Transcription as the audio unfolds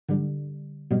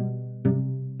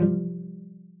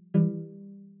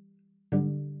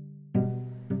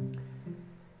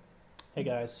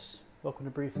guys, welcome to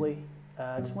Briefly.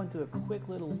 I just want to do a quick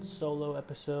little solo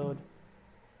episode.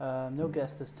 No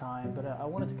guest this time, but I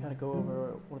wanted to kind of go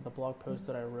over one of the blog posts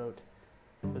that I wrote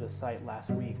for the site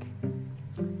last week.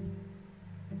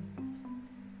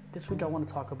 This week I want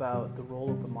to talk about the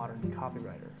role of the modern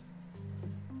copywriter.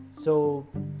 So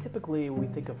typically we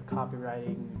think of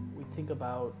copywriting, we think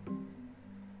about,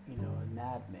 a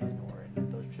Mad Men or in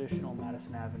those traditional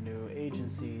Madison Avenue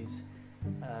agencies,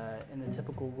 in the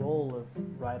typical role of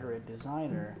writer and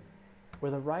designer, where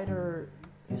the writer,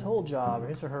 his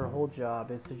or her whole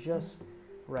job is to just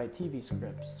write TV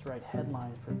scripts, write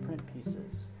headlines for print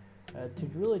pieces, to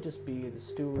really just be the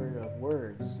steward of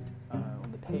words on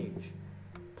the page.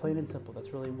 Plain and simple,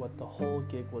 that's really what the whole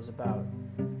gig was about.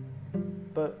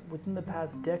 But within the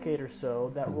past decade or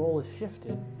so, that role has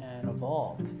shifted and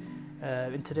evolved.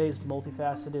 In today's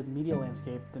multifaceted media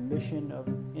landscape, the mission of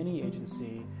any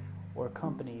agency or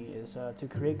company is to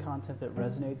create content that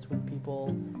resonates with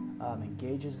people,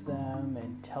 engages them,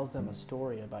 and tells them a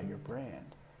story about your brand.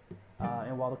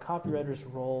 And while the copywriter's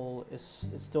role is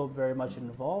still very much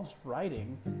involves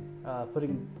writing,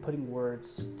 putting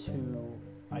words to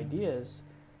ideas,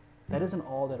 that isn't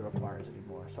all that it requires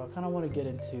anymore. So I kind of want to get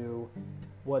into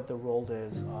what the role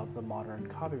is of the modern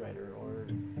copywriter, or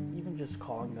even just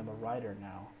calling them a writer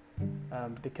now,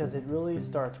 because it really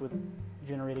starts with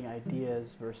generating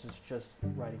ideas versus just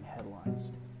writing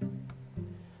headlines.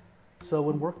 So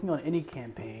when working on any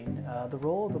campaign, the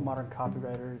role of the modern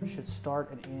copywriter should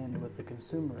start and end with the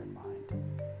consumer in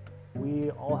mind. We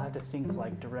all have to think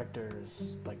like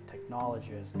directors, like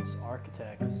technologists,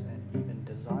 architects, and even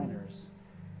designers,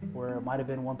 where it might have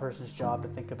been one person's job to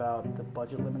think about the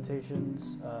budget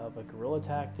limitations of a guerrilla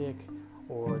tactic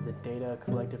or the data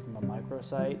collected from a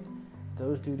microsite.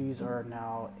 Those duties are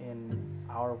now in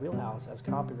our wheelhouse as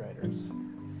copywriters.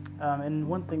 And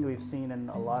one thing we've seen in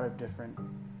a lot of different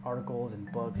articles and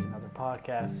books and other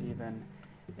podcasts even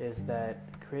is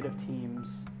that creative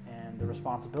teams and the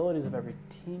responsibilities of every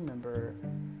team member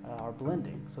are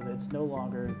blending, so that it's no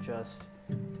longer just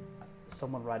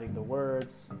someone writing the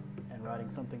words and writing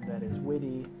something that is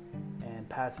witty and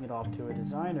passing it off to a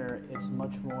designer. It's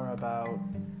much more about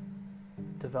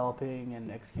developing and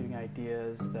executing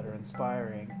ideas that are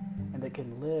inspiring and that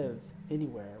can live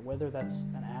anywhere, whether that's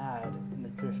an ad in the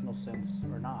traditional sense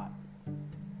or not.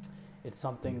 It's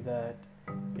something that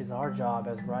is our job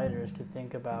as writers to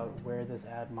think about where this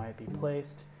ad might be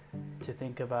placed, to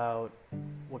think about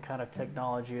what kind of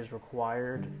technology is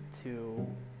required to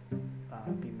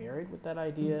be married with that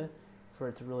idea for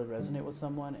it to really resonate with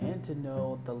someone, and to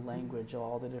know the language of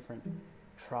all the different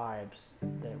tribes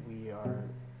that we are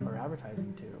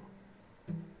advertising to.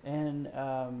 And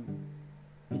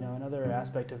another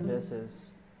aspect of this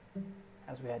is,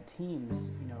 as we had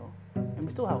teams, and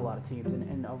we still have a lot of teams,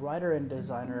 and a writer and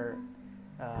designer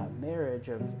marriage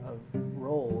of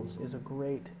roles is a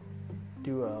great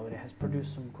duo, and it has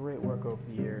produced some great work over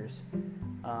the years.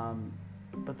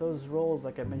 But those roles,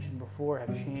 like I mentioned before,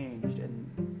 have changed, and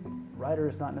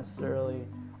writers aren't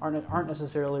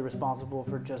necessarily responsible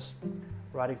for just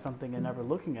writing something and never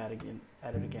looking at it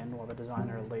again while the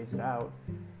designer lays it out.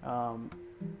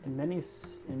 In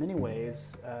many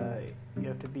ways, you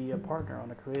have to be a partner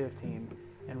on a creative team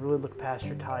and really look past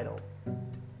your title.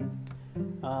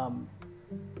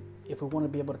 If we want to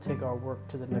be able to take our work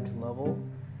to the next level,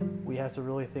 we have to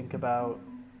really think about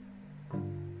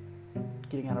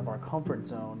getting out of our comfort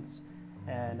zones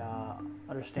and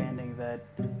understanding that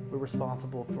we're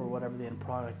responsible for whatever the end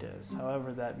product is,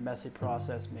 however that messy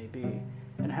process may be.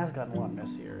 And it has gotten a lot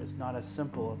messier. It's not as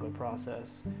simple of a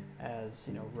process as,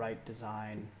 write,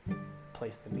 design,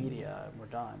 place the media, and we're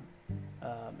done.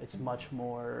 It's much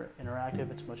more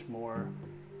interactive. It's much more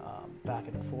back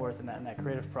and forth, and that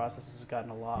creative process has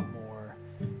gotten a lot more,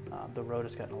 the road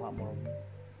has gotten a lot more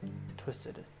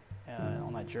twisted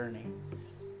on that journey.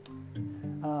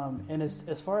 And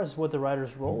as far as what the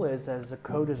writer's role is as a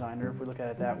co-designer, if we look at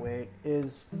it that way,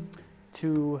 is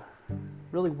to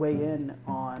really weigh in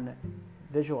on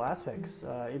visual aspects,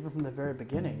 even from the very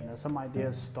beginning. Some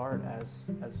ideas start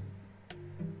as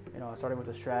starting with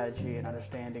a strategy and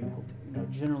understanding,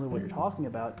 generally what you're talking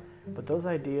about, but those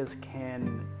ideas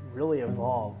can really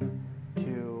evolve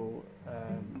to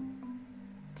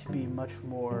be much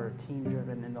more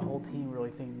team-driven, and the whole team really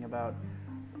thinking about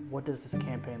what does this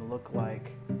campaign look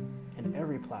like in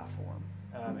every platform,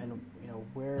 and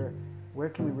where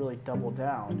can we really double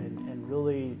down, and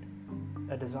really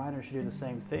a designer should do the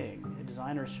same thing. A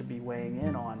designer should be weighing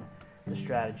in on the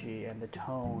strategy and the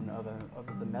tone of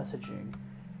the messaging,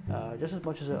 just as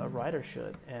much as a writer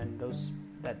should. And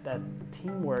that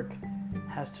teamwork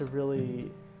has to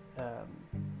really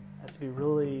has to be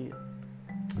really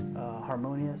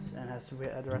harmonious, and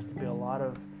there has to be a lot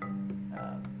of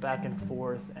back and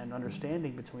forth and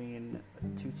understanding between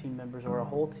two team members or a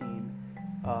whole team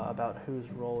about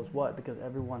whose role is what, because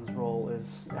everyone's role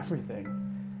is everything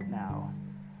now.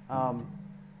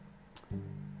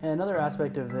 And another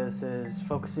aspect of this is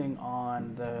focusing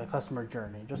on the customer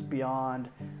journey, just beyond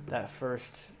that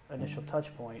first initial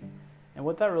touch point. And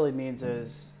what that really means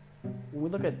is, when we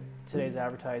look at today's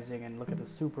advertising and look at the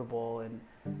Super Bowl and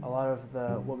a lot of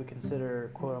the what we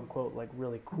consider quote unquote like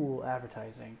really cool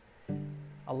advertising,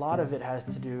 a lot of it has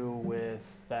to do with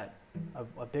that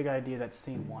a big idea that's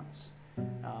seen once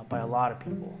by a lot of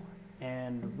people.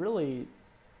 And really,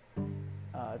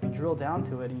 if you drill down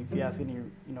to it, and if you ask any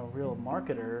real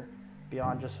marketer,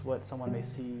 beyond just what someone may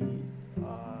see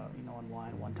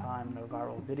online one time in a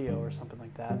viral video or something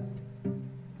like that,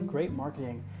 great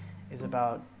marketing is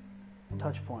about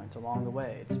touch points along the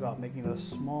way. It's about making those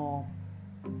small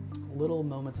little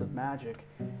moments of magic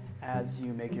as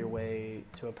you make your way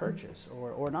to a purchase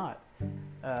or not.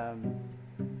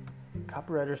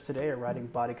 Copywriters today are writing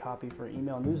body copy for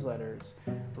email newsletters,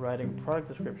 writing product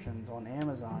descriptions on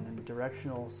Amazon, and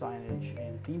directional signage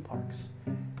in theme parks.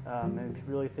 And if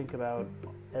you really think about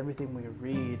everything we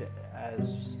read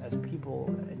as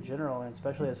people in general, and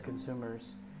especially as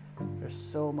consumers, there's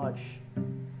so much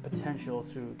potential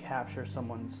to capture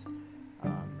someone's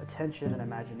attention and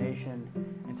imagination,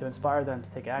 and to inspire them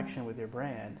to take action with your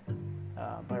brand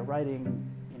by writing,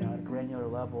 at a granular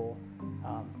level,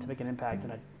 to make an impact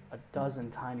in a dozen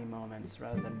tiny moments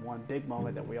rather than one big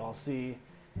moment that we all see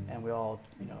and we all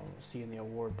see in the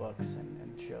award books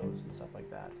and shows and stuff like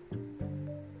that.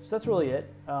 So that's really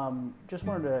it. Just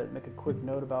wanted to make a quick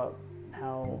note about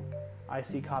how I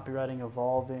see copywriting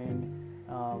evolving,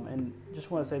 and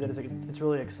just want to say that it's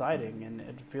really exciting, and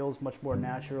it feels much more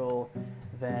natural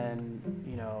than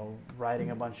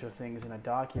writing a bunch of things in a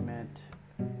document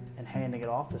and handing it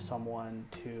off to someone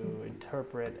to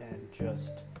interpret and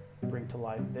just bring to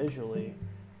life visually.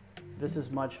 This is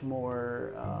much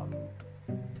more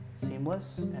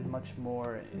seamless and much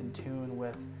more in tune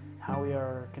with how we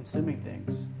are consuming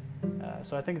things.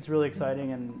 So I think it's really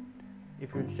exciting, and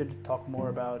if you're interested to talk more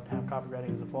about how copywriting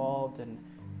has evolved and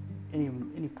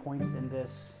any points in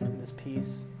this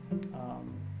piece,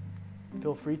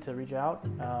 feel free to reach out,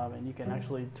 and you can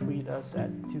actually tweet us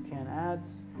at Toucan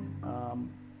Ads.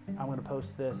 I'm going to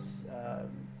post this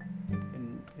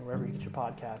in wherever you get your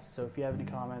podcasts. So if you have any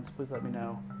comments, please let me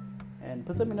know. And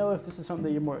please let me know if this is something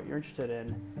that you're interested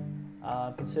in.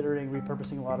 Considering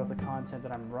repurposing a lot of the content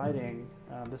that I'm writing,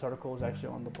 this article was actually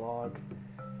on the blog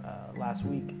last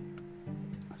week.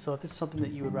 So if it's something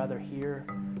that you would rather hear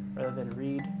rather than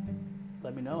read,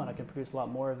 let me know, and I can produce a lot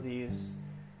more of these.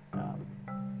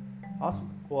 Awesome.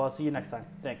 Well, I'll see you next time.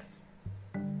 Thanks.